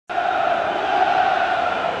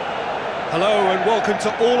Hello and welcome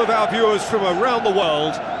to all of our viewers from around the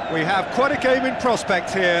world. We have quite a game in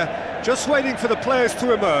prospect here, just waiting for the players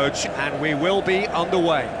to emerge, and we will be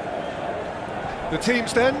underway. The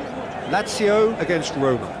teams then, Lazio against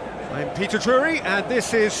Roma. I'm Peter Drury, and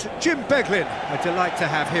this is Jim Beglin. A delight to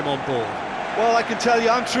have him on board. Well, I can tell you,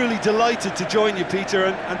 I'm truly delighted to join you, Peter,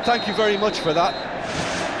 and thank you very much for that.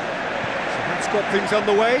 So that's got things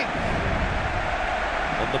underway.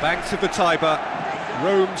 On the banks of the Tiber,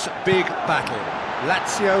 Rome's big battle.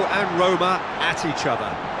 Lazio and Roma at each other.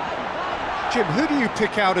 Jim, who do you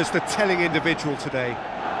pick out as the telling individual today?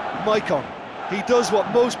 Maicon. He does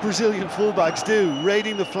what most Brazilian fullbacks do,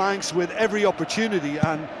 raiding the flanks with every opportunity,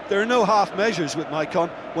 and there are no half measures with Maicon.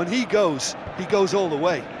 When he goes all the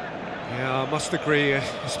way. Yeah, I must agree,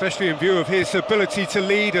 especially in view of his ability to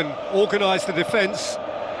lead and organise the defence.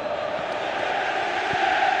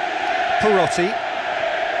 Perotti.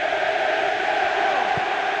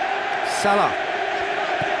 Salah.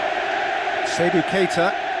 Seydou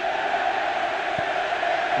Keita.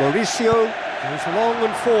 Mauricio goes long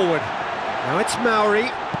and forward. Now it's Mauri.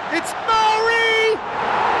 It's Mauri!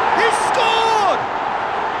 He scored!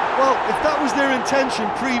 Well, if that was their intention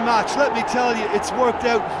pre-match, let me tell you, it's worked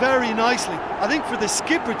out very nicely. I think for the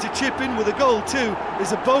skipper to chip in with a goal too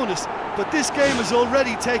is a bonus, but this game has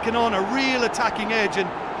already taken on a real attacking edge, and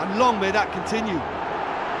long may that continue.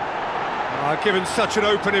 Given such an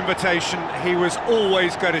open invitation, he was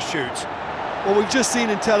always going to shoot. Well, we've just seen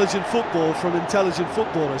intelligent football from intelligent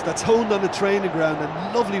footballers. That's honed on the training ground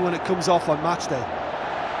and lovely when it comes off on match day.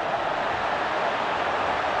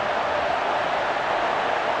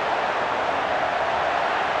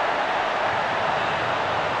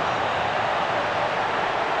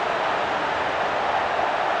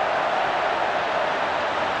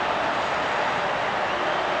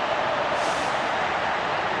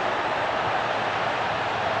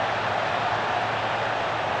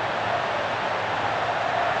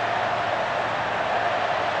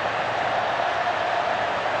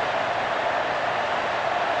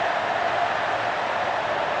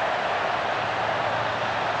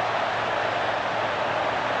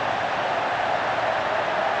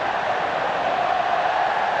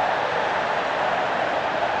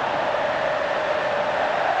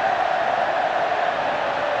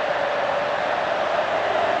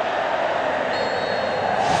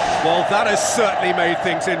 Well, that has certainly made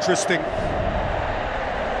things interesting.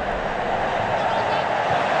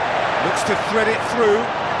 Looks to thread it through.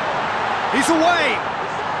 He's away!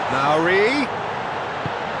 Mauri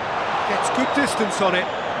gets good distance on it.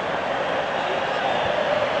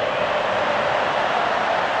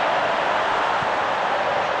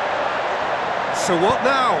 So what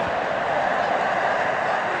now?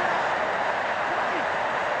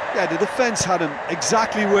 Yeah, the defence had him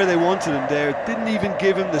exactly where they wanted him there. Didn't even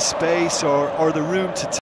give him the space or the room to